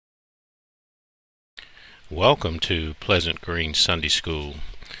Welcome to Pleasant Green Sunday School.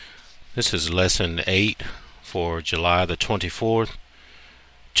 This is Lesson 8 for July the 24th,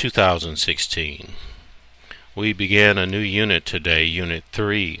 2016. We began a new unit today, Unit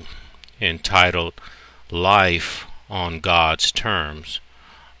 3, entitled Life on God's Terms.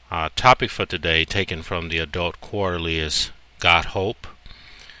 Our topic for today, taken from the Adult Quarterly, is Got Hope.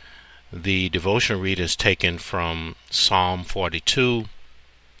 The devotion read is taken from Psalm 42.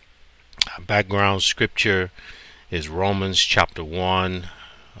 Our background scripture is Romans chapter 1,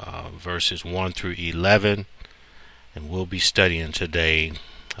 verses 1 through 11, and we'll be studying today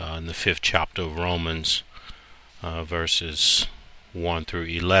in the 5th chapter of Romans, verses 1 through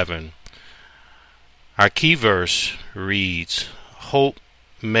 11. Our key verse reads, "Hope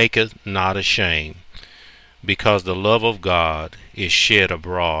maketh not ashamed, because the love of God is shed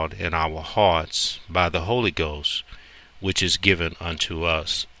abroad in our hearts by the Holy Ghost, which is given unto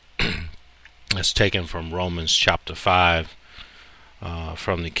us." That's taken from Romans chapter 5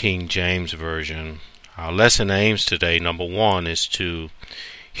 from the King James Version. Our lesson aims today, number one, is to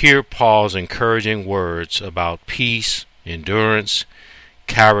hear Paul's encouraging words about peace, endurance,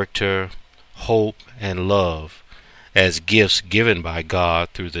 character, hope, and love as gifts given by God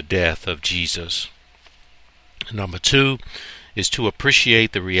through the death of Jesus. Number two is to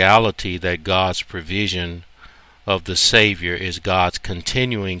appreciate the reality that God's provision of the Savior is God's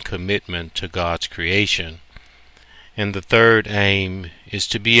continuing commitment to God's creation. And the third aim is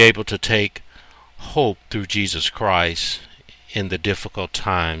to be able to take hope through Jesus Christ in the difficult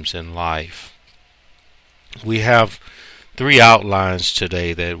times in life. We have three outlines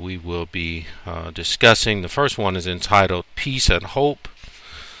today that we will be discussing. The first one is entitled Peace and Hope.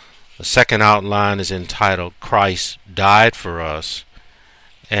 The second outline is entitled Christ Died for Us.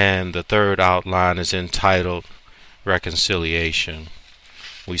 And the third outline is entitled Reconciliation.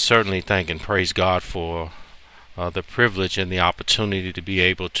 We certainly thank and praise God for the privilege and the opportunity to be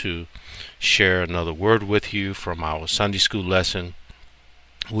able to share another word with you from our Sunday school lesson.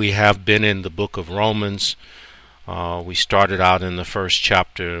 We have been in the book of Romans. We started out in the first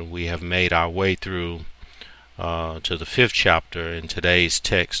chapter. We have made our way through to the 5th chapter in today's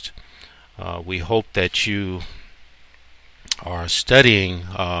text. We hope that you are studying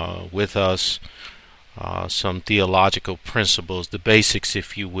with us some theological principles, the basics,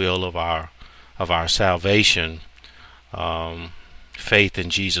 if you will, of our salvation, faith in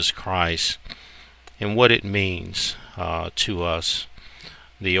Jesus Christ, and what it means to us.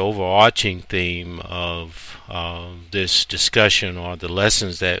 The overarching theme of this discussion, or the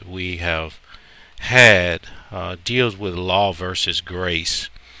lessons that we have had, deals with law versus grace.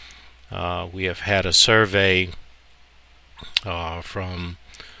 We have had a survey from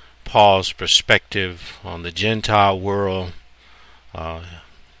Paul's perspective on the Gentile world,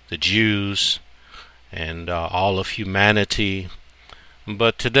 the Jews, and all of humanity.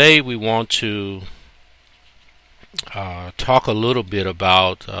 But today we want to talk a little bit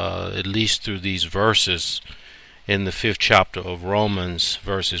about, at least through these verses in the 5th chapter of Romans,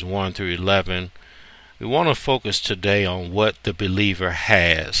 verses 1 through 11, we want to focus today on what the believer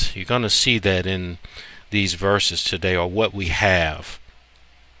has. You're going to see that in these verses today, or what we have.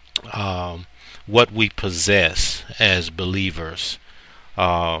 What we possess as believers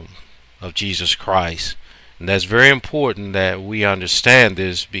of Jesus Christ. And that's very important that we understand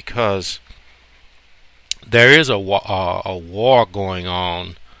this, because there is a war going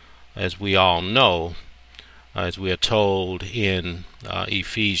on, as we all know, as we are told in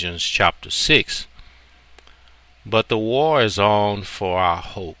Ephesians chapter 6. But the war is on for our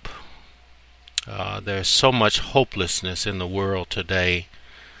hope. There's so much hopelessness in the world today.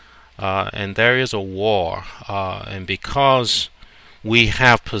 And there is a war, and because we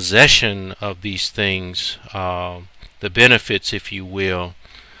have possession of these things, the benefits, if you will,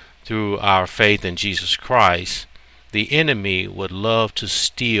 through our faith in Jesus Christ, the enemy would love to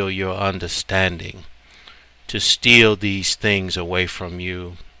steal your understanding, to steal these things away from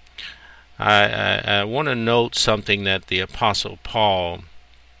you. I want to note something that the Apostle Paul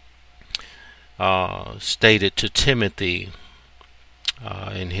stated to Timothy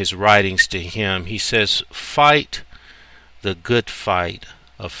in his writings to him. He says, "Fight the good fight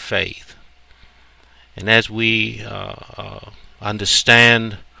of faith." And as we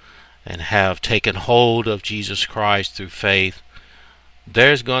understand and have taken hold of Jesus Christ through faith,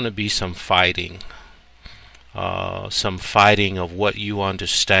 there's going to be some fighting of what you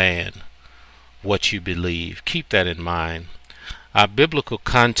understand, what you believe. Keep that in mind. Our biblical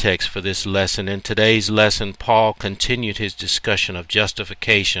context for this lesson: in today's lesson, Paul continued his discussion of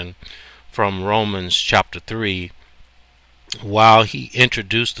justification from Romans chapter 3 while he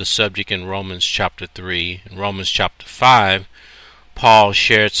introduced the subject in Romans chapter 3, in Romans chapter 5, Paul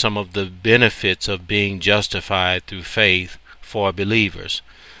shared some of the benefits of being justified through faith for believers.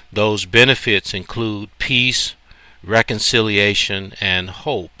 Those benefits include peace, reconciliation, and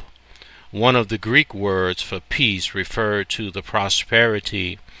hope. One of the Greek words for peace referred to the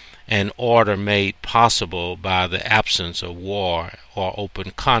prosperity and order made possible by the absence of war or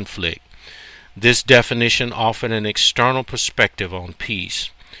open conflict. This definition offered an external perspective on peace.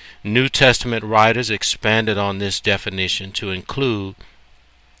 New Testament writers expanded on this definition to include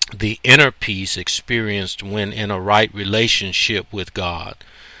the inner peace experienced when in a right relationship with God.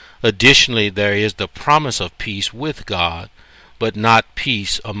 Additionally, there is the promise of peace with God, but not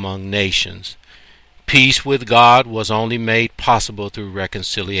peace among nations. Peace with God was only made possible through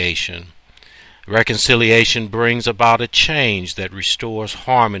reconciliation. Reconciliation brings about a change that restores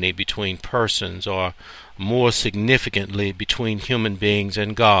harmony between persons, or more significantly, between human beings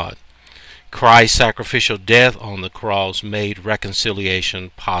and God. Christ's sacrificial death on the cross made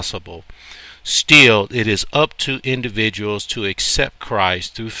reconciliation possible. Still, it is up to individuals to accept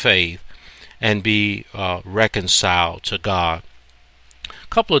Christ through faith and be reconciled to God.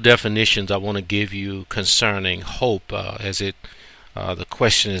 A couple of definitions I want to give you concerning hope, as the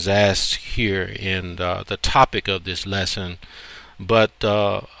question is asked here in the topic of this lesson. But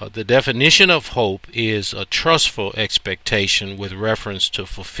the definition of hope is a trustful expectation with reference to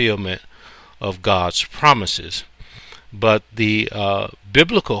fulfillment of God's promises. But the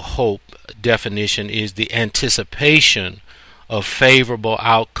biblical hope definition is the anticipation of favorable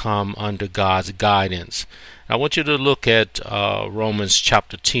outcome under God's guidance. I want you to look at Romans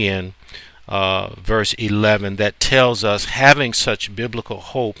chapter 10, verse 11, that tells us having such biblical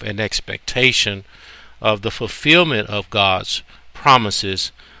hope and expectation of the fulfillment of God's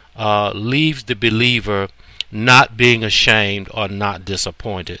promises leaves the believer not being ashamed or not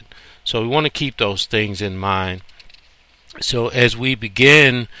disappointed. So we want to keep those things in mind. So as we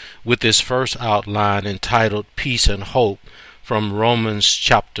begin with this first outline entitled Peace and Hope from Romans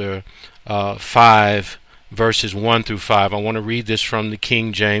chapter 5, verses 1 through 5, I want to read this from the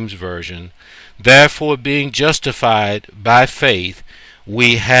King James Version. Therefore, being justified by faith,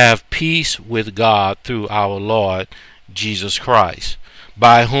 we have peace with God through our Lord Jesus Christ,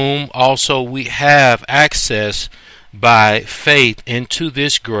 by whom also we have access by faith into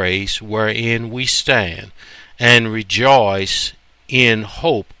this grace wherein we stand, and rejoice in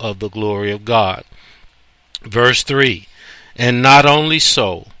hope of the glory of God. Verse 3, and not only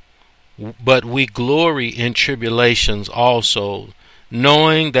so, but we glory in tribulations also,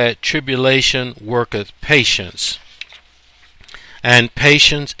 knowing that tribulation worketh patience, and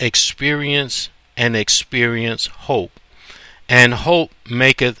patience experience, and experience hope. And hope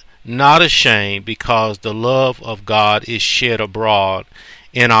maketh not ashamed, because the love of God is shed abroad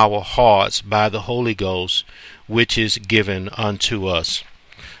in our hearts by the Holy Ghost, which is given unto us.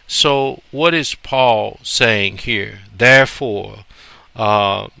 So what is Paul saying here? Therefore,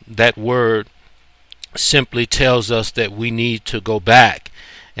 that word simply tells us that we need to go back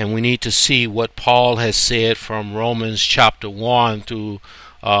and we need to see what Paul has said from Romans chapter 1 through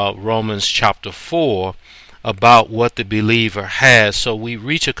Romans chapter 4 about what the believer has. So we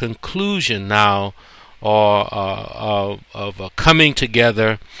reach a conclusion now of a coming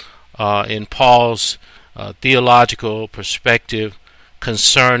together in Paul's theological perspective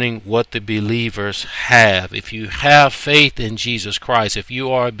concerning what the believers have. If you have faith in Jesus Christ, if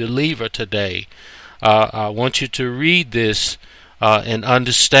you are a believer today, I want you to read this and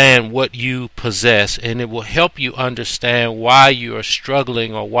understand what you possess, and it will help you understand why you are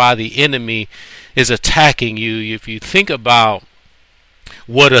struggling or why the enemy is attacking you. If you think about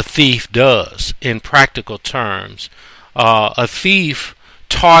what a thief does in practical terms, a thief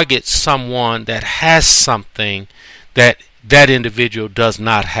targets someone that has something that that individual does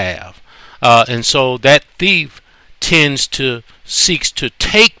not have, and so that thief seeks to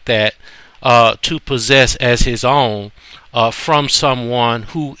take that to possess as his own from someone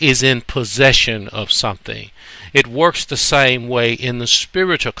who is in possession of something. It works the same way in the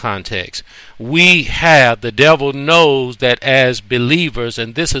spiritual context. The devil knows that as believers,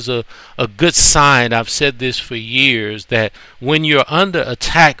 and this is a good sign, I've said this for years, that when you're under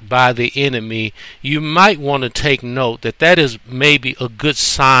attack by the enemy, you might want to take note that is maybe a good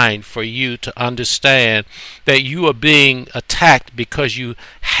sign for you to understand that you are being attacked because you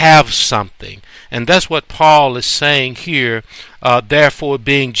have something. And that's what Paul is saying here. Therefore,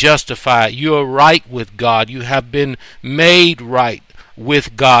 being justified, you are right with God. You have been made right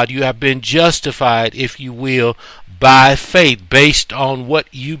with God. You have been justified, if you will, by faith, based on what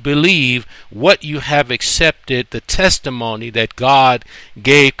you believe, what you have accepted, the testimony that God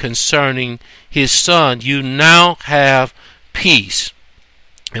gave concerning his Son. You now have peace.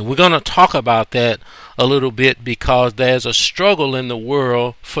 And we're going to talk about that a little bit, because there's a struggle in the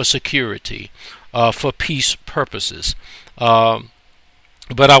world for security, for peace purposes.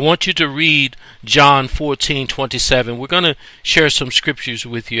 But I want you to read John 14:27. We're going to share some scriptures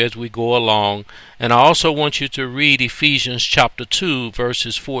with you as we go along. And I also want you to read Ephesians chapter 2,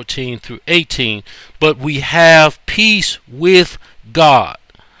 verses 14 through 18. But we have peace with God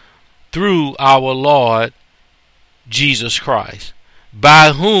through our Lord Jesus Christ,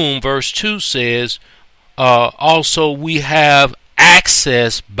 by whom, verse 2 says, also we have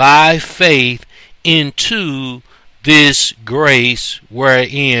access by faith into this grace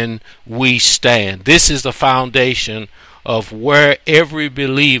wherein we stand. This is the foundation of where every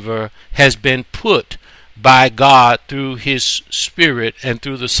believer has been put by God through his Spirit and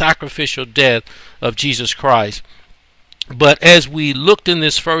through the sacrificial death of Jesus Christ. But as we looked in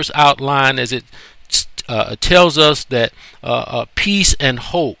this first outline, as it tells us that peace and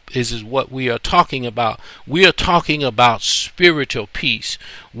hope is what we are talking about. We are talking about spiritual peace.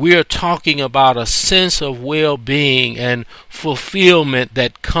 We are talking about a sense of well-being and fulfillment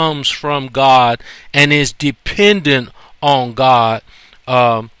that comes from God and is dependent on God,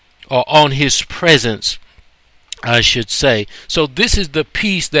 or on his presence, I should say. So this is the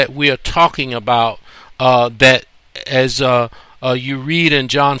peace that we are talking about, that as you read in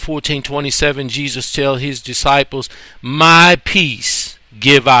John 14:27, Jesus tells his disciples, my peace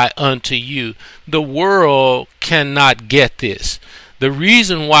give I unto you. The world cannot get this. The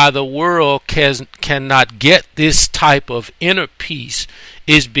reason why the world cannot get this type of inner peace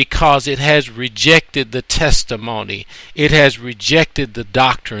is because it has rejected the testimony. It has rejected the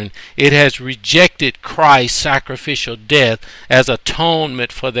doctrine. It has rejected Christ's sacrificial death as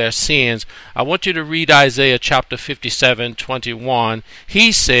atonement for their sins. I want you to read Isaiah chapter 57:21.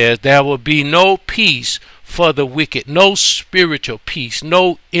 He says, there will be no peace for the wicked, no spiritual peace,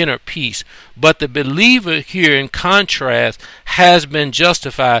 no inner peace. But the believer here, in contrast, has been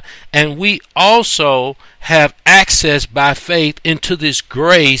justified, and we also have access by faith into this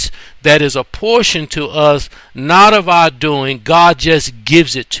grace that is a portion to us, not of our doing. God just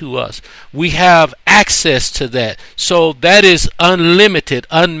gives it to us. We have access to that. So that is unlimited,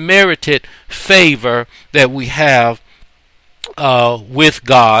 unmerited favor that we have with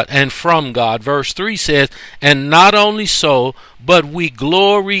God and from God. Verse 3 says, and not only so, but we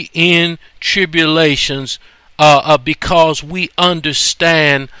glory in tribulations, because we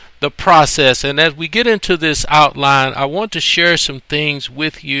understand the process. And as we get into this outline, I want to share some things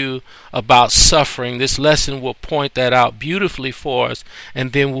with you about suffering. This lesson will point that out beautifully for us,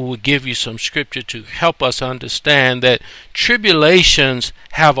 and then we will give you some scripture to help us understand that tribulations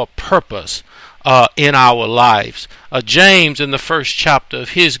have a purpose in our lives. James, in the first chapter of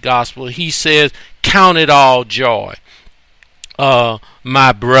his gospel, he says, count it all joy,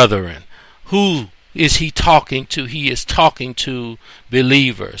 my brethren. Who is he talking to? He is talking to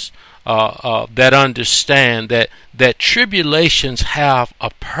believers that understand that tribulations have a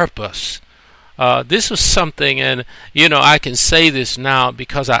purpose. This was something, and I can say this now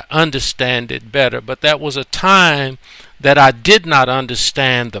because I understand it better, but that was a time that I did not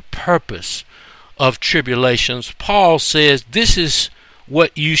understand the purpose of tribulations. Paul says this is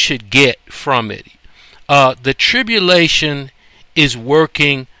what you should get from it. The tribulation is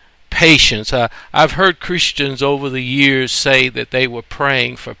working patience. I've heard Christians over the years say that they were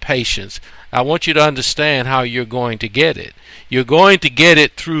praying for patience. I want you to understand how you're going to get it. You're going to get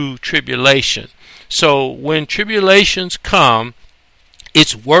it through tribulation. So when tribulations come,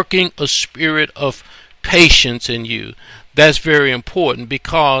 it's working a spirit of patience in you. That's very important,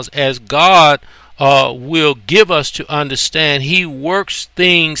 because as God will give us to understand, he works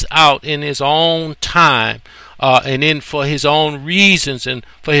things out in his own time, and for his own reasons and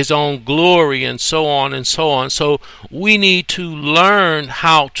for his own glory, and so on and so on. So we need to learn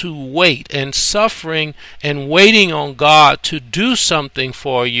how to wait, and suffering and waiting on God to do something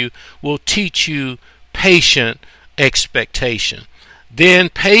for you will teach you patient expectation. Then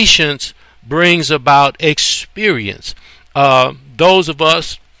patience brings about experience. Those of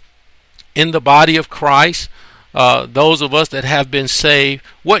us in the body of Christ, those of us that have been saved,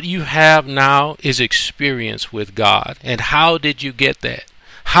 what you have now is experience with God. And how did you get that?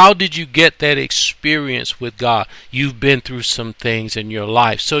 How did you get that experience with God? You've been through some things in your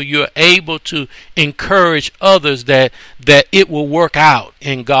life, so you're able to encourage others that it will work out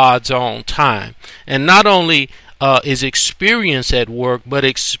in God's own time. And not only is experience at work, but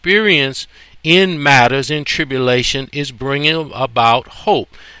experience in matters in tribulation is bringing about hope.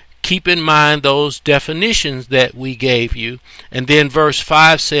 Keep in mind those definitions that we gave you. And then verse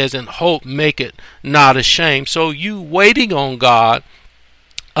 5 says, and hope make it not ashamed. So you waiting on God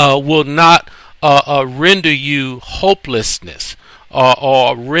will not render you hopelessness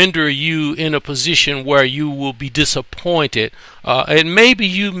or render you in a position where you will be disappointed. And maybe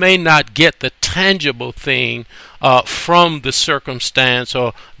you may not get the tangible thing from the circumstance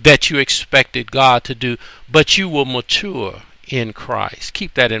or that you expected God to do, but you will mature in Christ.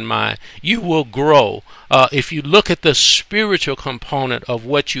 Keep that in mind. You will grow. If you look at the spiritual component of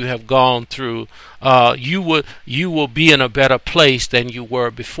what you have gone through, you will be in a better place than you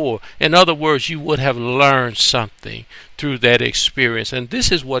were before. In other words, you would have learned something through that experience. And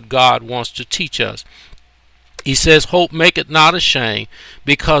this is what God wants to teach us. He says, hope maketh not ashamed,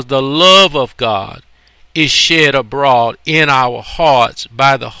 because the love of God is shed abroad in our hearts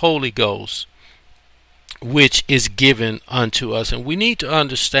by the Holy Ghost, which is given unto us. And we need to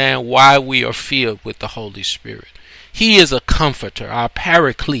understand why we are filled with the Holy Spirit. He is a comforter, our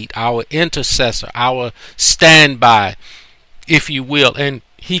paraclete, our intercessor, our standby, if you will. And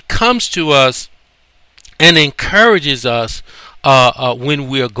he comes to us and encourages us when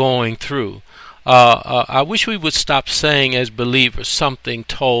we're going through. I wish we would stop saying as believers, something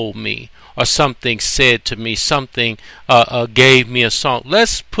told me, or something said to me, something gave me a song.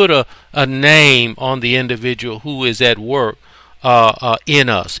 Let's put a name on the individual who is at work in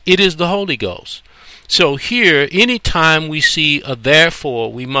us. It is the Holy Ghost. So here, anytime we see a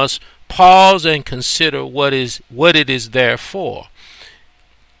therefore, we must pause and consider what it is there for.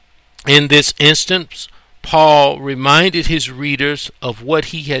 In this instance, Paul reminded his readers of what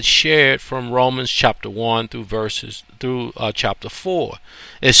he had shared from Romans chapter 1 through chapter 4,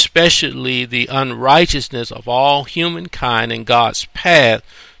 especially the unrighteousness of all humankind in God's path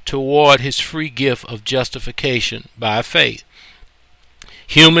toward his free gift of justification by faith.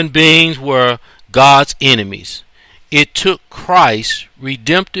 Human beings were God's enemies. It took Christ's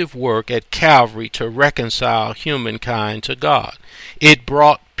redemptive work at Calvary to reconcile humankind to God. It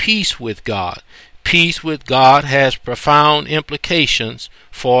brought peace with God. Peace with God has profound implications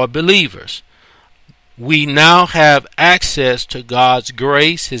for believers. We now have access to God's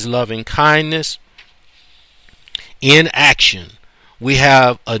grace, his loving kindness in action. We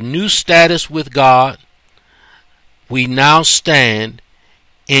have a new status with God. We now stand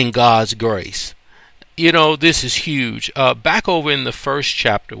in God's grace. You know, this is huge. Back over in the first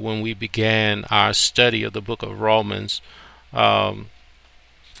chapter when we began our study of the book of Romans,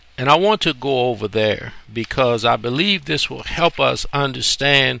 and I want to go over there because I believe this will help us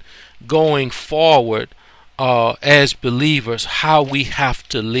understand going forward as believers how we have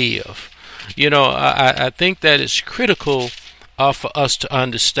to live. You know, I think that it's critical for us to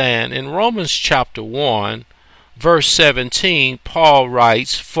understand. In Romans chapter 1, verse 17, Paul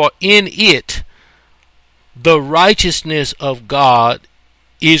writes, for in it the righteousness of God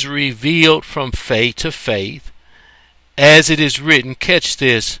is revealed from faith to faith, as it is written, catch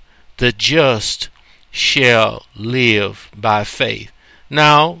this, the just shall live by faith.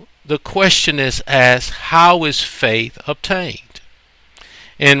 Now, the question is asked, how is faith obtained?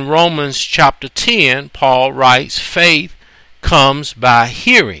 In Romans chapter 10, Paul writes, faith comes by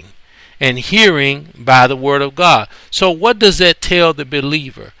hearing, and hearing by the word of God. So what does that tell the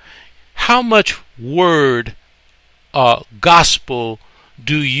believer? How much word, gospel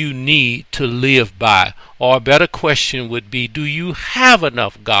do you need to live by? Or a better question would be, do you have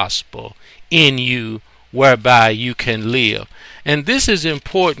enough gospel in you whereby you can live? And this is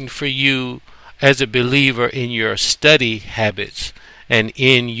important for you as a believer in your study habits and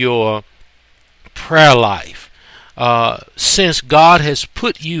in your prayer life. Since God has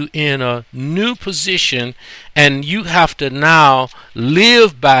put you in a new position and you have to now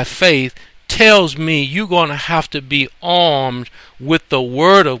live by faith, tells me you're going to have to be armed with the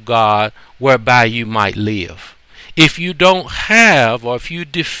Word of God whereby you might live. If you don't have, or if you're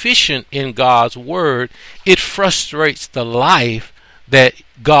deficient in God's Word, it frustrates the life that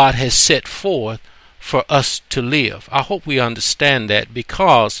God has set forth for us to live. I hope we understand that,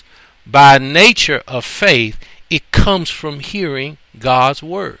 because by nature of faith, it comes from hearing God's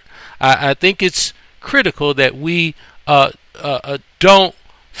Word. I think it's critical that we don't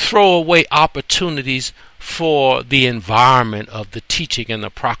throw away opportunities for the environment of the teaching and the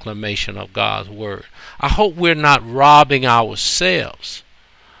proclamation of God's Word. I hope we're not robbing ourselves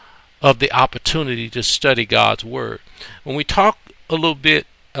of the opportunity to study God's Word. When we talk a little bit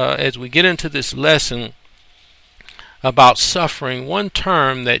as we get into this lesson about suffering, one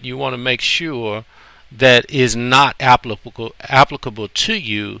term that you want to make sure that is not applicable to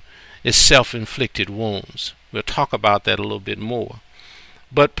you is self-inflicted wounds. We'll talk about that a little bit more.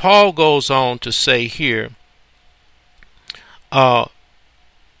 But Paul goes on to say here, during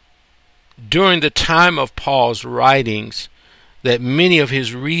the time of Paul's writings, that many of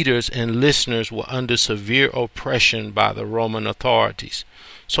his readers and listeners were under severe oppression by the Roman authorities.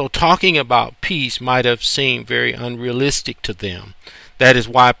 So talking about peace might have seemed very unrealistic to them. That is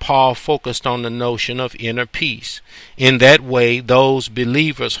why Paul focused on the notion of inner peace. In that way, those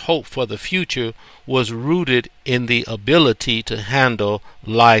believers' hope for the future was rooted in the ability to handle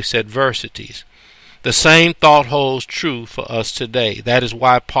life's adversities. The same thought holds true for us today. That is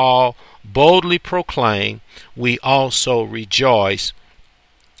why Paul boldly proclaimed, "We also rejoice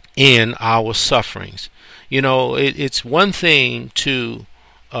in our sufferings." You know, it's one thing to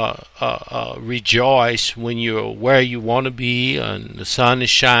rejoice when you're where you want to be and the sun is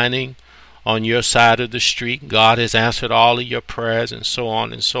shining on your side of the street. God has answered all of your prayers and so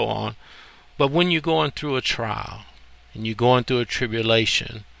on and so on. But when you're going through a trial and you're going through a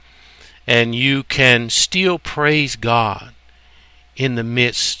tribulation, and you can still praise God in the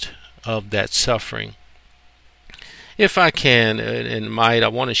midst of that suffering. If I can and might, I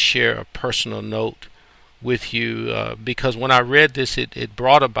want to share a personal note with you because when I read this, it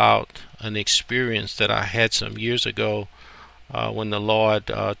brought about an experience that I had some years ago when the Lord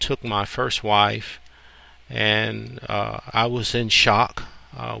took my first wife, and I was in shock.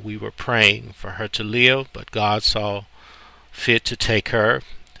 We were praying for her to live, but God saw fit to take her,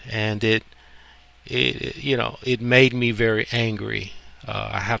 and it made me very angry.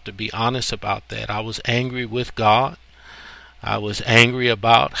 I have to be honest about that. I was angry with God. I was angry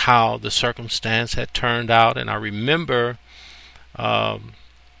about how the circumstance had turned out, and I remember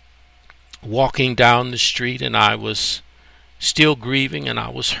walking down the street, and I was still grieving, and I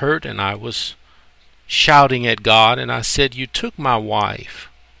was hurt, and I was shouting at God, and I said, "You took my wife."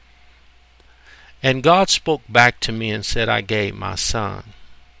 And God spoke back to me and said, "I gave my son."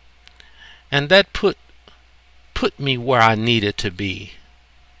 And that put me where I needed to be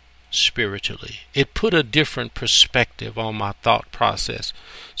spiritually. It put a different perspective on my thought process.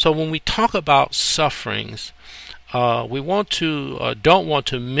 So when we talk about sufferings, we don't want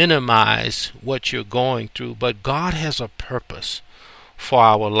to minimize what you're going through, but God has a purpose for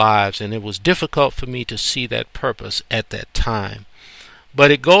our lives, and it was difficult for me to see that purpose at that time. But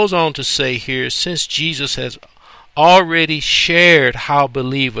it goes on to say here, since Jesus has already shared how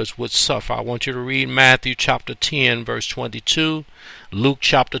believers would suffer. I want you to read Matthew chapter 10 verse 22, Luke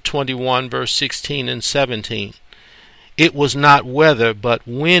chapter 21 verse 16 and 17. It was not whether but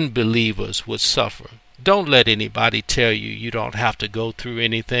when believers would suffer. Don't let anybody tell you you don't have to go through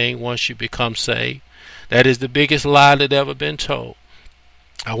anything once you become saved. That is the biggest lie that ever been told.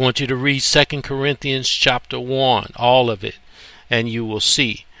 I want you to read 2 Corinthians chapter 1, all of it, and you will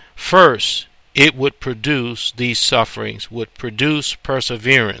see. First, it would produce, these sufferings would produce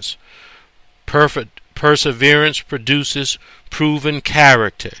perseverance. Perseverance produces proven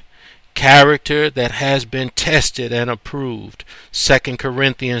character. Character that has been tested and approved. 2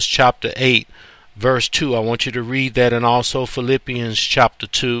 Corinthians chapter 8 verse 2. I want you to read that, and also Philippians chapter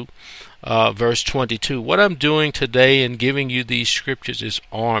 2 verse 22. What I'm doing today in giving you these scriptures is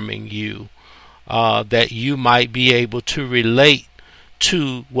arming you that you might be able to relate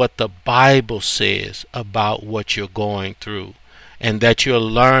to what the Bible says about what you're going through, and that you're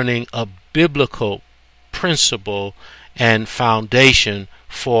learning a biblical principle and foundation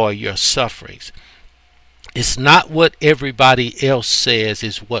for your sufferings. It's not what everybody else says,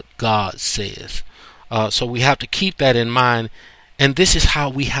 it's what God says. So we have to keep that in mind, and this is how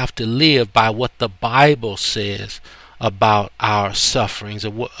we have to live, by what the Bible says about our sufferings,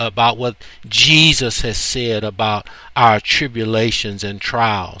 about what Jesus has said about our tribulations and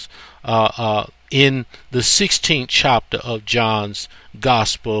trials. In the 16th chapter of John's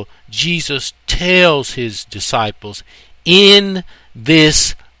Gospel, Jesus tells his disciples, in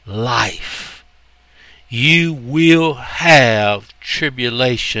this life you will have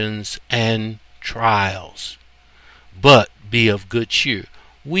tribulations and trials, but be of good cheer.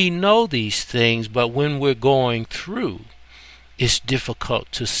 We know these things, but when we're going through, it's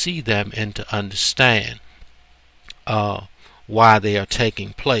difficult to see them and to understand why they are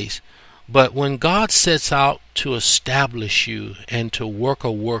taking place. But when God sets out to establish you and to work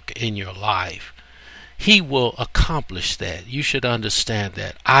a work in your life, He will accomplish that. You should understand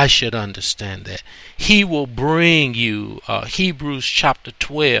that. I should understand that. He will bring you, Hebrews chapter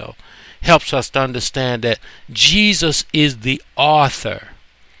 12 helps us to understand that Jesus is the author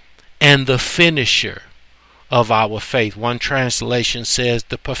and the finisher of our faith. One translation says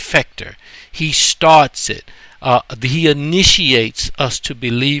the perfecter. He starts it. He initiates us to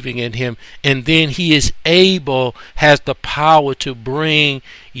believing in him, and then he is able, has the power to bring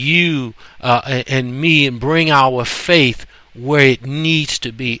you and me and bring our faith where it needs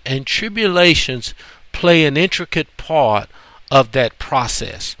to be. And tribulations play an intricate part of that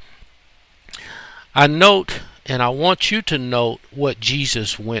process. I note, and I want you to note what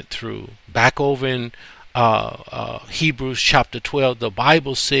Jesus went through. Back over in Hebrews chapter 12, the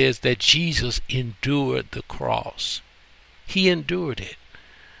Bible says that Jesus endured the cross. He endured it.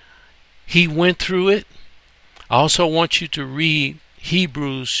 He went through it. I also want you to read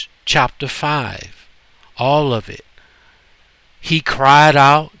Hebrews chapter 5, all of it. He cried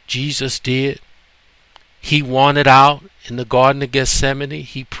out, Jesus did. He wanted out in the Garden of Gethsemane.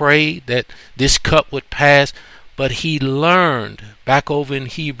 He prayed that this cup would pass, but he learned, back over in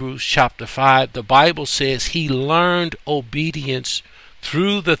Hebrews chapter 5, the Bible says he learned obedience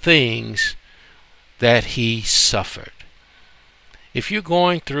through the things that he suffered. If you're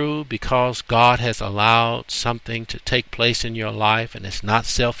going through because God has allowed something to take place in your life and it's not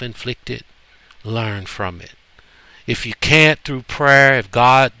self-inflicted, learn from it. If you can't through prayer, if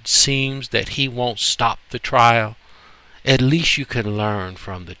God seems that he won't stop the trial, at least you can learn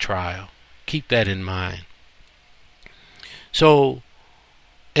from the trial. Keep that in mind. So,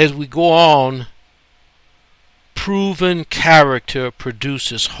 as we go on, proven character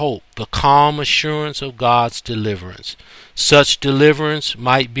produces hope, the calm assurance of God's deliverance. Such deliverance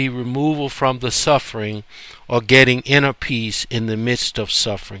might be removal from the suffering or getting inner peace in the midst of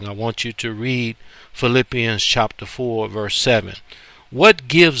suffering. I want you to read Philippians chapter 4, verse 7. What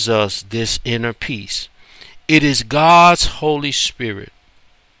gives us this inner peace? It is God's Holy Spirit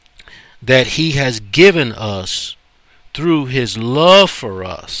that he has given us through his love for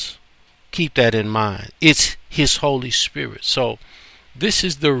us. Keep that in mind. It's his Holy Spirit. So this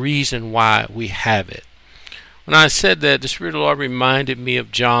is the reason why we have it. When I said that, the Spirit of the Lord reminded me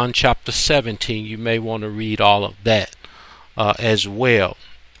of John chapter 17. You may want to read all of that as well.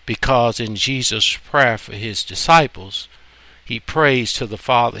 Because in Jesus' prayer for his disciples, he prays to the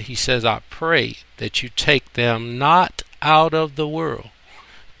Father. He says, I pray that you take them not out of the world.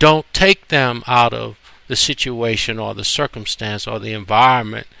 Don't take them out of the situation or the circumstance or the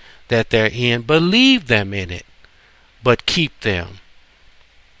environment that they're in, but leave them in it, but keep them.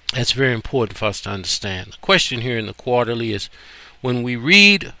 That's very important for us to understand. The question here in the quarterly is, when we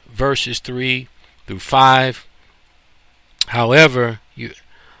read verses 3 through 5, however,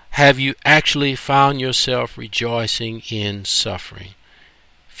 have you actually found yourself rejoicing in suffering?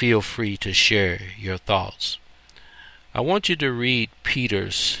 Feel free to share your thoughts. I want you to read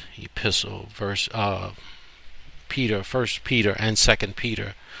Peter's epistle, First Peter and 2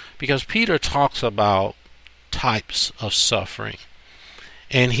 Peter, because Peter talks about types of suffering,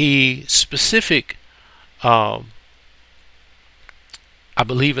 and he specific, I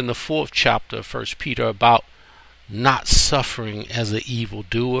believe in the 4th chapter of 1 Peter, about not suffering as an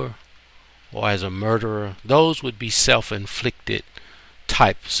evildoer or as a murderer. Those would be self-inflicted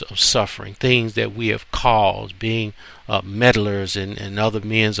types of suffering, things that we have caused, being meddlers in other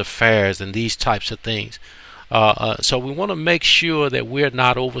men's affairs and these types of things. So we want to make sure that we're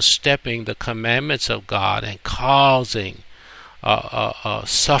not overstepping the commandments of God and causing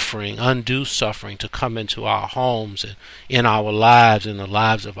suffering, undue suffering, to come into our homes and in our lives, in the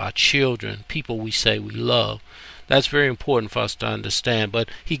lives of our children, people we say we love. That's very important for us to understand. But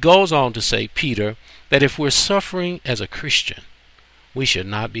he goes on to say, Peter, that if we're suffering as a Christian, we should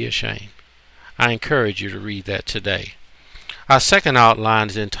not be ashamed. I encourage you to read that today. Our second outline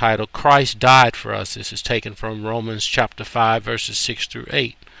is entitled, Christ Died for Us. This is taken from Romans chapter 5, verses 6 through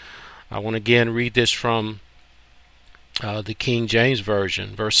 8. I want to again read this from the King James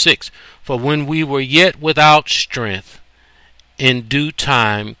Version, verse 6. For when we were yet without strength, in due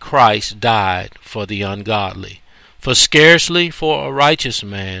time Christ died for the ungodly. For scarcely for a righteous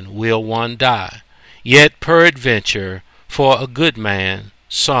man will one die, yet peradventure for a good man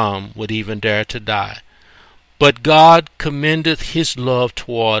some would even dare to die. But God commendeth his love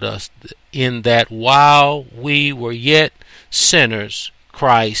toward us, in that while we were yet sinners,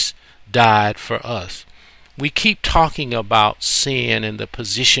 Christ died for us. We keep talking about sin and the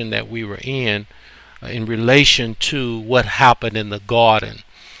position that we were in relation to what happened in the garden.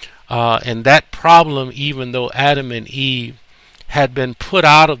 And that problem, even though Adam and Eve had been put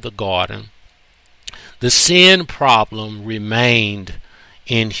out of the garden, the sin problem remained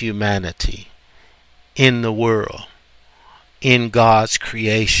in humanity, in the world, in God's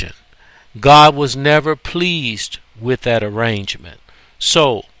creation. God was never pleased with that arrangement.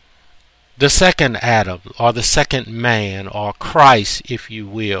 So, the second Adam, or the second man, or Christ, if you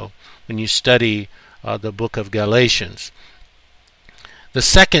will, when you study the book of Galatians. The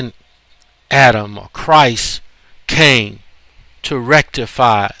second Adam, or Christ, came to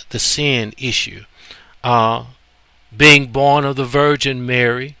rectify the sin issue. Being born of the Virgin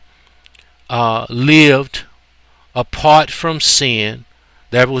Mary, lived apart from sin.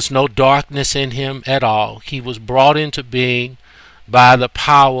 There was no darkness in him at all. He was brought into being by the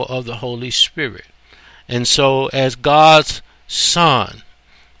power of the Holy Spirit. And so as God's Son,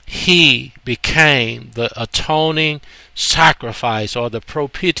 he became the atoning sacrifice, or the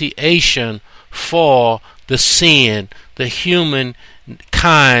propitiation for the sin, the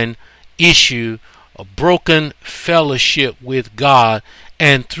humankind issue, a broken fellowship with God.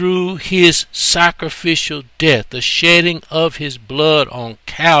 And through his sacrificial death, the shedding of his blood on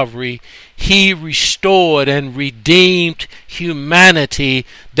Calvary, he restored and redeemed humanity,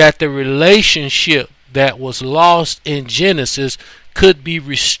 that the relationship that was lost in Genesis could be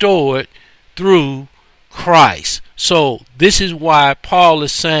restored through Christ. So this is why Paul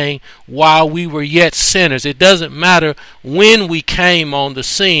is saying, while we were yet sinners, it doesn't matter when we came on the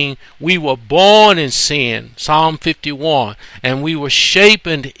scene. We were born in sin, Psalm 51, and we were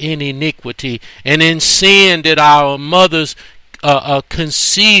shapen in iniquity, and in sin did our mothers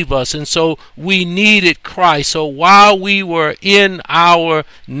conceive us, and so we needed Christ. So while we were in our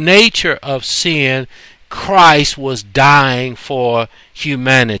nature of sin, Christ was dying for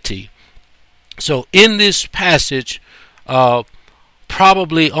humanity. So in this passage,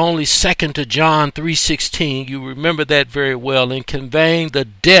 probably only second to John 3:16, you remember that very well, in conveying the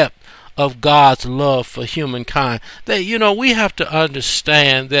depth of God's love for humankind. That, we have to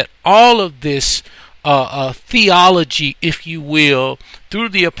understand that all of this theology, if you will, through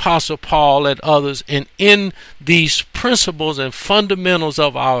the Apostle Paul and others, and in these principles and fundamentals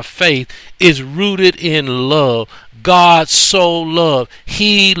of our faith, is rooted in love. God so loved.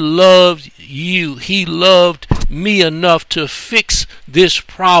 He loved you. He loved me enough to fix this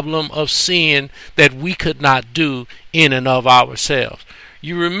problem of sin that we could not do in and of ourselves.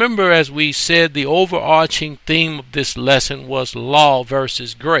 You remember, as we said, the overarching theme of this lesson was law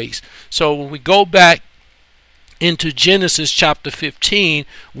versus grace. So when we go back into Genesis chapter 15,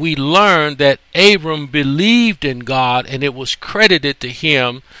 we learn that Abram believed in God, and it was credited to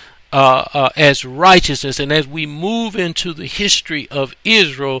him as righteousness. And as we move into the history of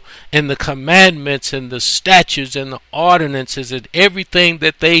Israel and the commandments and the statutes and the ordinances and everything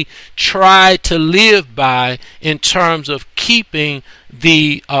that they tried to live by in terms of keeping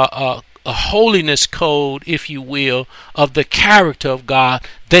the a holiness code, if you will, of the character of God,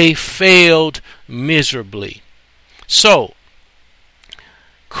 they failed miserably. So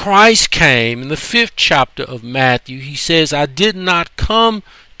Christ came in the 5th chapter of Matthew. He says, I did not come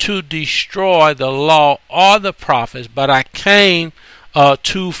to destroy the law or the prophets, but I came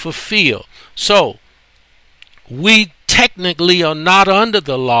to fulfill. So we technically are not under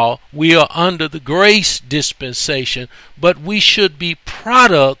the law. We are under the grace dispensation, but we should be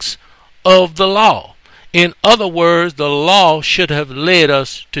products of the law. In other words, the law should have led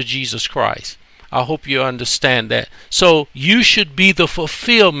us to Jesus Christ. I hope you understand that. So you should be the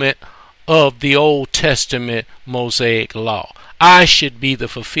fulfillment of the Old Testament Mosaic law. I should be the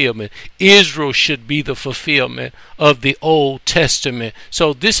fulfillment. Israel should be the fulfillment of the Old Testament.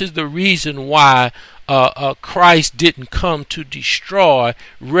 So this is the reason why Christ didn't come to destroy,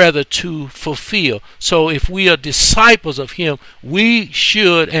 rather to fulfill. So if we are disciples of him, we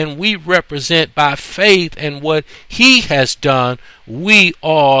should, and we represent by faith and what he has done, we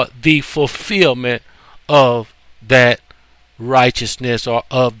are the fulfillment of that righteousness, or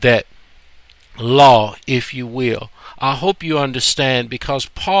of that law, if you will. I hope you understand, because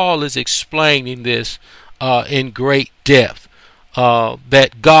Paul is explaining this in great depth.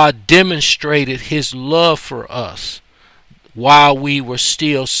 That God demonstrated his love for us while we were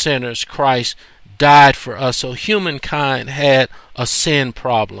still sinners. Christ died for us. So humankind had a sin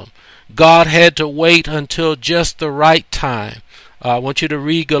problem. God had to wait until just the right time. I want you to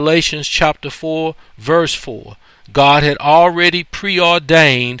read Galatians chapter 4, verse 4. God had already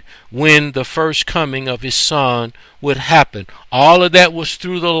preordained when the first coming of his Son would happen. All of that was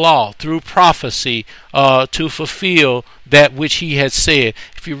through the law, through prophecy, to fulfill that which he had said.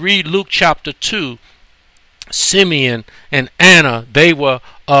 If you read Luke chapter 2, Simeon and Anna, they were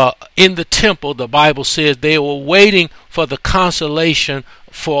in the temple. The Bible says they were waiting for the consolation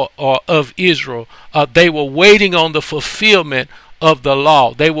of Israel. They were waiting on the fulfillment of the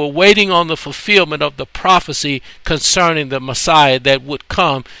law. They were waiting on the fulfillment of the prophecy concerning the Messiah that would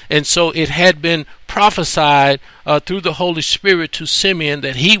come. And so it had been prophesied through the Holy Spirit to Simeon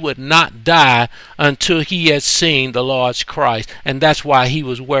that he would not die until he had seen the Lord's Christ. And that's why he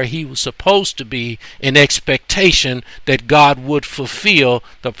was where he was supposed to be, in expectation that God would fulfill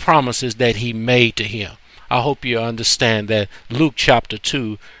the promises that he made to him. I hope you understand that. Luke chapter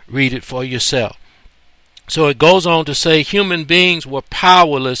 2, read it for yourself. So it goes on to say human beings were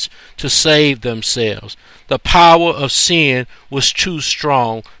powerless to save themselves. The power of sin was too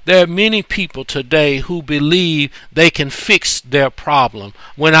strong. There are many people today who believe they can fix their problem.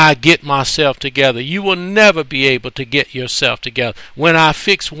 When I get myself together, you will never be able to get yourself together. When I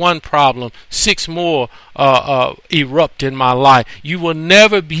fix one problem, 6 more erupt in my life. You will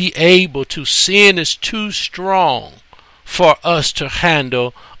never be able to. Sin is too strong for us to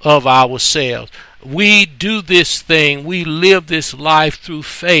handle of ourselves. We do this thing, we live this life through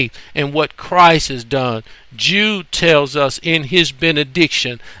faith in what Christ has done. Jude tells us in his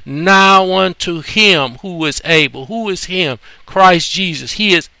benediction, now unto him who is able. Who is him? Christ Jesus.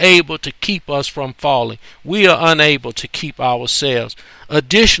 He is able to keep us from falling. We are unable to keep ourselves.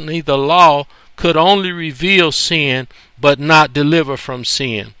 Additionally, the law could only reveal sin but not deliver from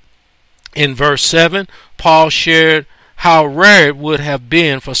sin. In verse 7, Paul shared how rare it would have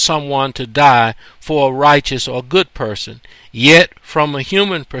been for someone to die for a righteous or good person. Yet, from a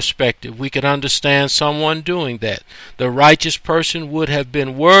human perspective, we could understand someone doing that. The righteous person would have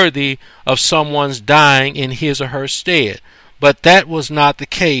been worthy of someone's dying in his or her stead. But that was not the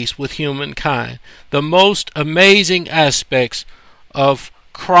case with humankind. The most amazing aspects of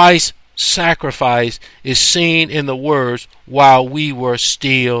Christ's sacrifice is seen in the words, while we were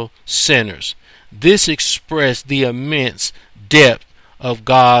still sinners. This expressed the immense depth of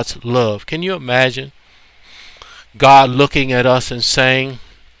God's love. Can you imagine God looking at us and saying,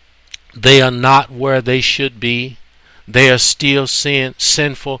 they are not where they should be. They are still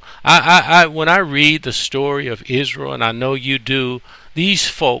sinful. When I read the story of Israel, and I know you do, these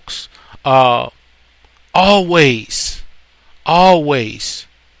folks always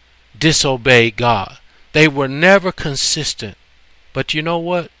disobeyed God. They were never consistent. But you know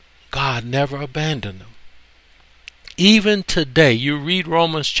what? God never abandoned them. Even today, you read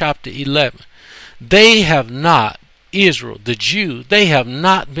Romans chapter 11, they have not, Israel, the Jews, they have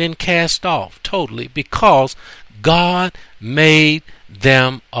not been cast off totally because God made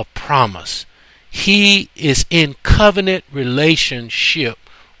them a promise. He is in covenant relationship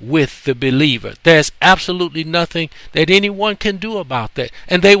with the believer. There's absolutely nothing that anyone can do about that.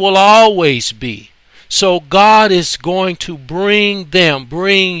 And they will always be. So God is going to bring them,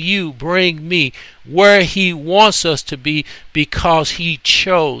 bring you, bring me where He wants us to be because He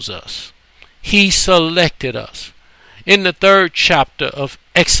chose us. He selected us. In the 3rd chapter of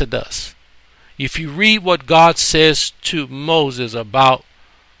Exodus, if you read what God says to Moses about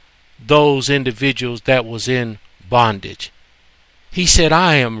those individuals that was in bondage, He said,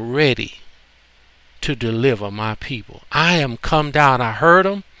 I am ready to deliver my people. I am come down. I heard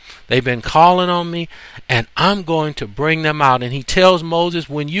them. They've been calling on me, and I'm going to bring them out. And He tells Moses,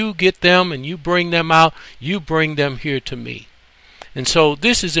 when you get them and you bring them out, you bring them here to me. And so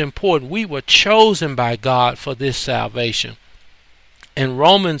this is important. We were chosen by God for this salvation. And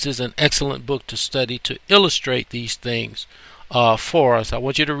Romans is an excellent book to study to illustrate these things for us. I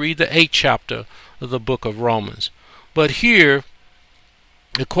want you to read the 8th chapter of the book of Romans. But here,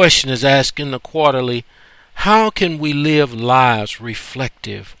 the question is asked in the quarterly, how can we live lives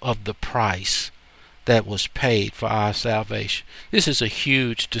reflective of the price that was paid for our salvation? This is a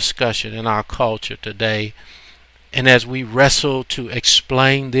huge discussion in our culture today. And as we wrestle to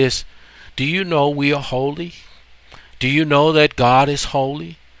explain this, do you know we are holy? Do you know that God is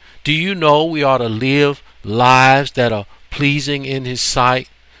holy? Do you know we ought to live lives that are pleasing in His sight?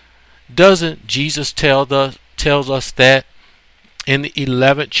 Doesn't Jesus tells us that in the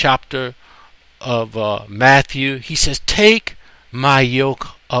 11th chapter of Matthew? He says, take my yoke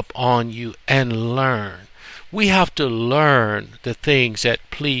up on you and learn. We have to learn the things that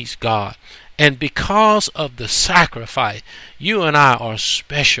please God. And because of the sacrifice, you and I are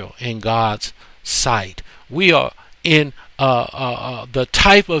special in God's sight. We are in the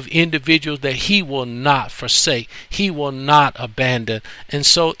type of individuals that He will not forsake. He will not abandon. And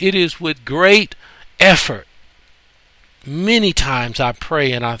so it is with great effort. Many times I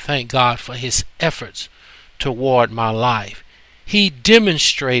pray and I thank God for His efforts toward my life. He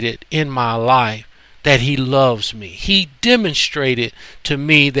demonstrated in my life that He loves me. He demonstrated to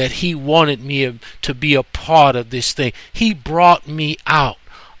me that He wanted me to be a part of this thing. He brought me out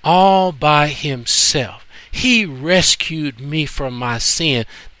all by Himself. He rescued me from my sin.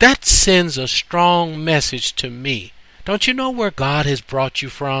 That sends a strong message to me. Don't you know where God has brought you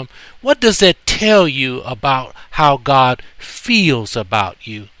from? What does that tell you about how God feels about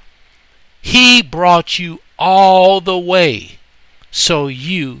you? He brought you all the way so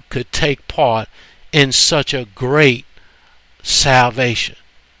you could take part in such a great salvation.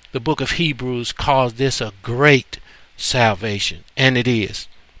 The book of Hebrews calls this a great salvation, and it is.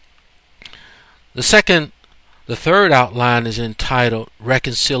 The third outline is entitled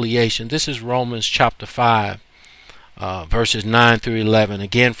Reconciliation. This is Romans chapter 5, verses 9 through 11,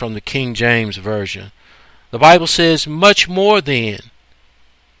 again from the King James Version. The Bible says, "Much more then,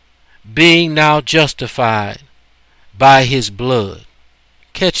 being now justified by his blood."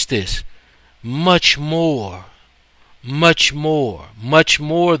 Catch this. Much more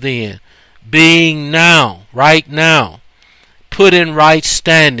then, being now, right now, put in right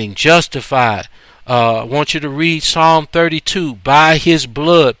standing, justified. I want you to read Psalm 32. By his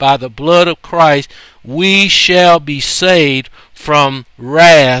blood, by the blood of Christ, we shall be saved from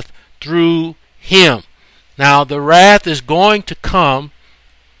wrath through him. Now the wrath is going to come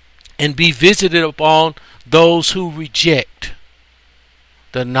and be visited upon those who reject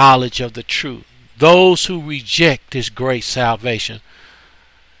the knowledge of the truth, those who reject this great salvation.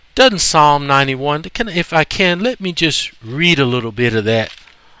 Doesn't Psalm 91, if I can, let me just read a little bit of that,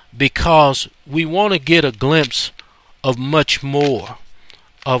 because we want to get a glimpse of much more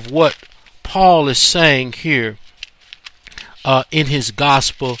of what Paul is saying here in his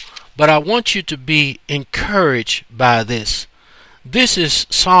gospel. But I want you to be encouraged by this. This is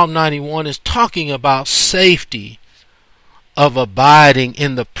Psalm 91 is talking about safety of abiding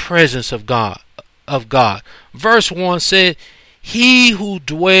in the presence of God. Verse 1 said, "He who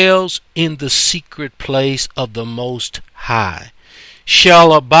dwells in the secret place of the Most High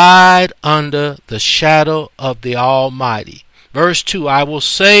shall abide under the shadow of the Almighty." Verse 2, "I will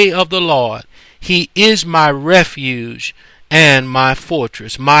say of the Lord, he is my refuge and my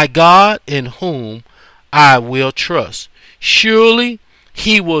fortress, my God in whom I will trust. Surely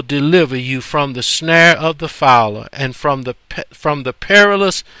he will deliver you from the snare of the fowler and from the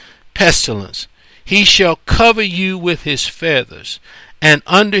perilous pestilence. He shall cover you with his feathers, and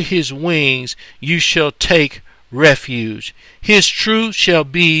under his wings you shall take refuge. His truth shall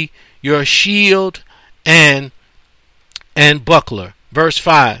be your shield and buckler." Verse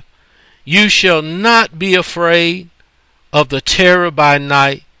 5, "You shall not be afraid of the terror by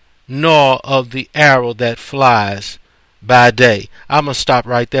night, nor of the arrow that flies by day." I'm going to stop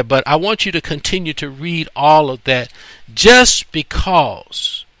right there, but I want you to continue to read all of that. Just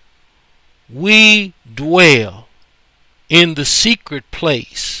because we dwell in the secret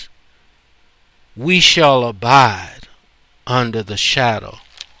place, we shall abide under the shadow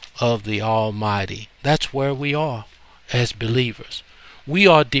of the Almighty. That's where we are as believers. We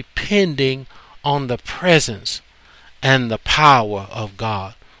are depending on the presence and the power of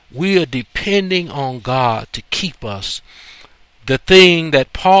God. We are depending on God to keep us. The thing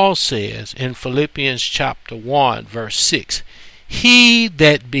that Paul says in Philippians chapter 1 verse 6, "He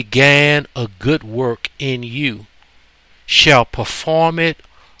that began a good work in you shall perform it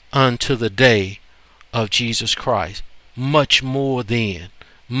unto the day of Jesus Christ." Much more then.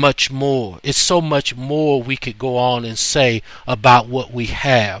 Much more. It's so much more we could go on and say about what we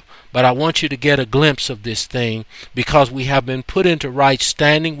have. But I want you to get a glimpse of this thing, because we have been put into right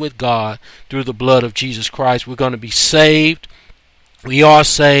standing with God through the blood of Jesus Christ. We're going to be saved. We are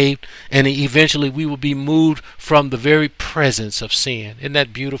saved, and eventually we will be moved from the very presence of sin. Isn't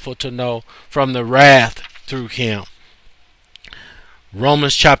that beautiful to know? From the wrath through him.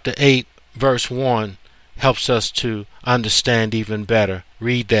 Romans chapter 8 verse 1 helps us to understand even better.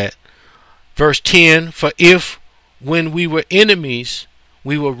 Read that. Verse 10, "For if when we were enemies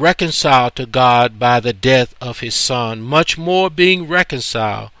we were reconciled to God by the death of his Son, much more being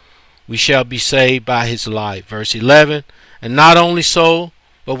reconciled we shall be saved by his life." Verse 11, "And not only so,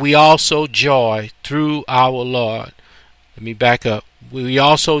 but we also joy through our Lord." Let me back up. "We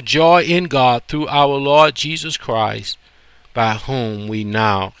also joy in God through our Lord Jesus Christ, by whom we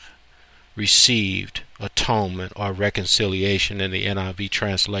now received atonement," or reconciliation in the NIV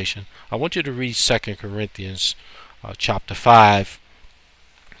translation. I want you to read 2 Corinthians chapter 5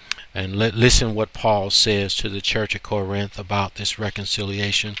 and listen what Paul says to the church of Corinth about this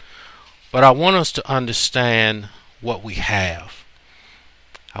reconciliation. But I want us to understand what we have.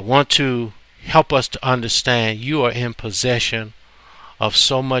 I want to help us to understand you are in possession of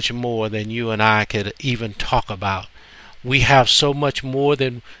so much more than you and I could even talk about. We have so much more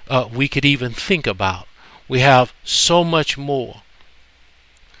than we could even think about. We have so much more.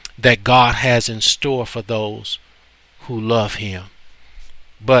 that God has in store for those who love him.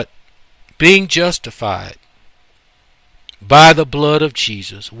 But being justified by the blood of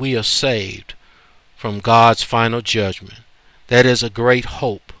Jesus, we are saved from God's final judgment. That is a great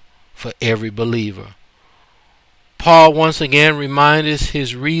hope for every believer. Paul once again reminded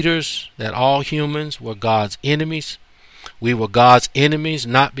his readers that all humans were God's enemies. We were God's enemies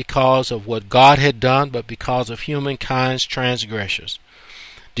not because of what God had done, but because of humankind's transgressions.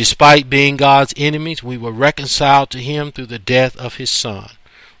 Despite being God's enemies, we were reconciled to him through the death of his Son,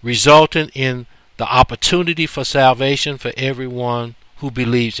 resulting in the opportunity for salvation for everyone who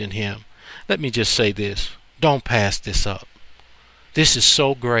believes in him. Let me just say this. Don't pass this up. This is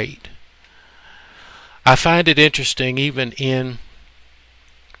so great. I find it interesting, even in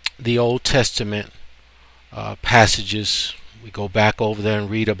the Old Testament passages, we go back over there and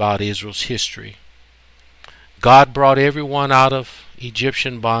read about Israel's history. God brought everyone out of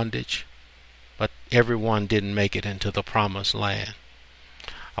Egyptian bondage, but everyone didn't make it into the promised land.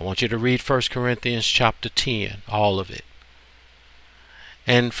 I want you to read 1 Corinthians chapter 10, all of it.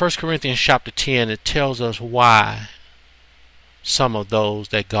 And 1 Corinthians chapter 10, it tells us why some of those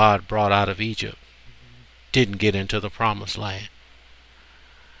that God brought out of Egypt didn't get into the promised land.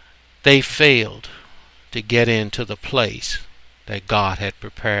 They failed to get into the place that God had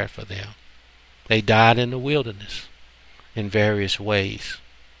prepared for them. They died in the wilderness in various ways.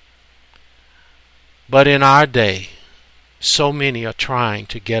 But in our day, so many are trying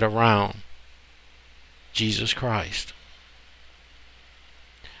to get around Jesus Christ.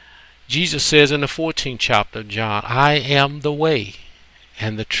 Jesus says in the 14th chapter of John, I am the way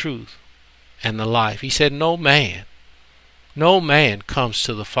and the truth and the life. He said, no man comes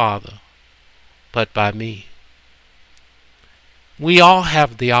to the Father but by me. We all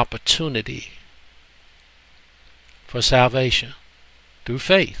have the opportunity for salvation through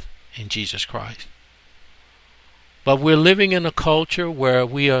faith in Jesus Christ. But we're living in a culture where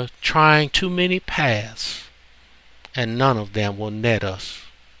we are trying too many paths, and none of them will net us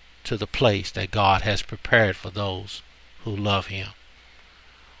to the place that God has prepared for those who love him.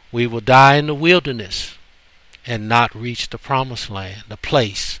 We will die in the wilderness and not reach the promised land, the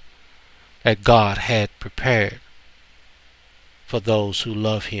place that God had prepared for those who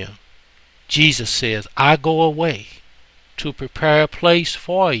love him. Jesus says, I go away to prepare a place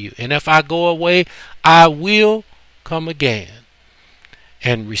for you. And if I go away, I will come again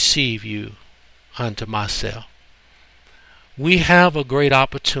and receive you unto myself. We have a great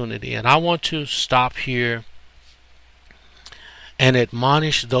opportunity, and I want to stop here and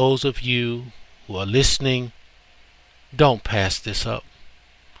admonish those of you who are listening, don't pass this up.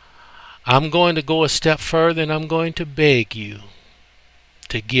 I'm going to go a step further, and I'm going to beg you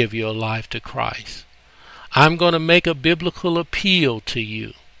to give your life to Christ. I'm going to make a biblical appeal to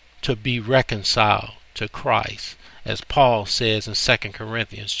you to be reconciled to Christ, as Paul says in 2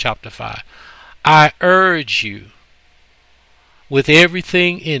 Corinthians chapter 5. I urge you with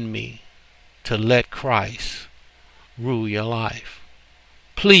everything in me to let Christ rule your life.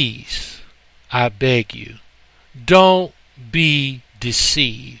 Please, I beg you, don't be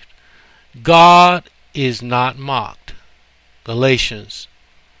deceived. God is not mocked. Galatians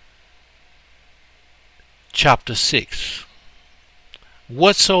chapter 6.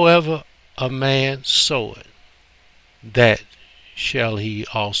 Whatsoever a man soweth, that shall he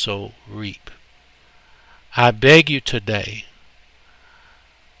also reap. I beg you today,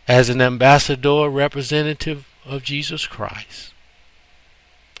 as an ambassador, representative of Jesus Christ,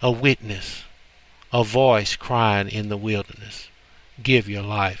 a witness, a voice crying in the wilderness, give your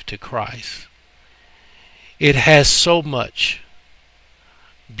life to Christ. It has so much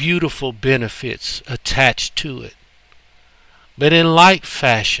beautiful benefits attached to it. But in like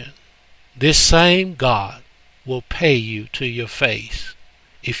fashion, this same God will pay you to your face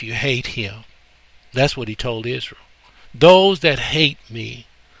if you hate him. That's what he told Israel. Those that hate me,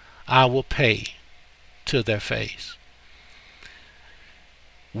 I will pay to their face.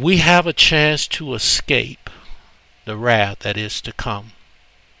 We have a chance to escape the wrath that is to come,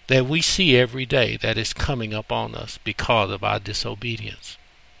 that we see every day that is coming upon us because of our disobedience.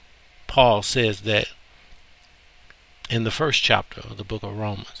 Paul says that in the 1st chapter of the book of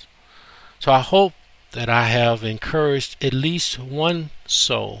Romans. So I hope that I have encouraged at least one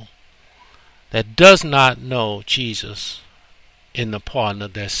soul that does not know Jesus in the pardon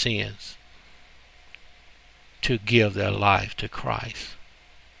of their sins to give their life to Christ.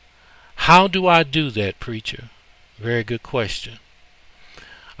 How do I do that, preacher? Very good question.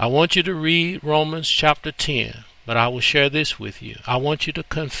 I want you to read Romans chapter 10, But I will share this with you. I want you to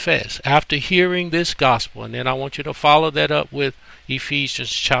confess after hearing this gospel, and then I want you to follow that up with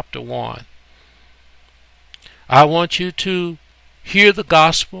Ephesians chapter 1. I want you to hear the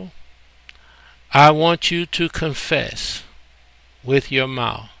gospel. I want you to confess with your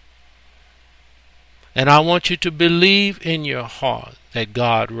mouth. And I want you to believe in your heart that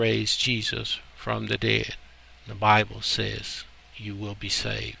God raised Jesus from the dead. The Bible says you will be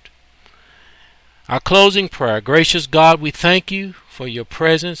saved. Our closing prayer. Gracious God, we thank you for your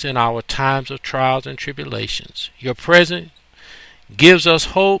presence in our times of trials and tribulations. Your presence gives us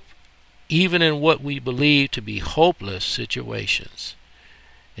hope even in what we believe to be hopeless situations.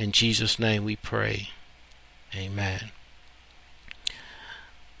 In Jesus' name we pray. Amen.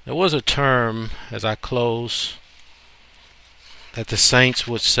 There was a term, as I close, that the saints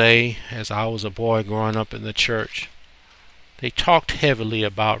would say as I was a boy growing up in the church. They talked heavily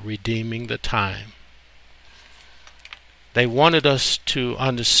about redeeming the time. They wanted us to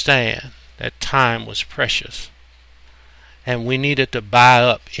understand that time was precious, and we needed to buy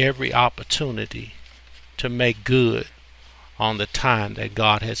up every opportunity to make good on the time that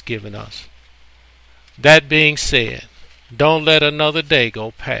God has given us. That being said, don't let another day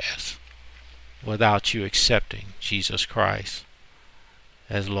go past without you accepting Jesus Christ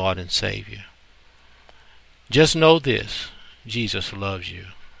as Lord and Savior. Just know this, Jesus loves you,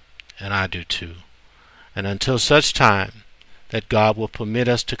 and I do too. And until such time that God will permit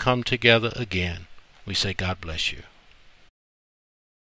us to come together again, we say God bless you.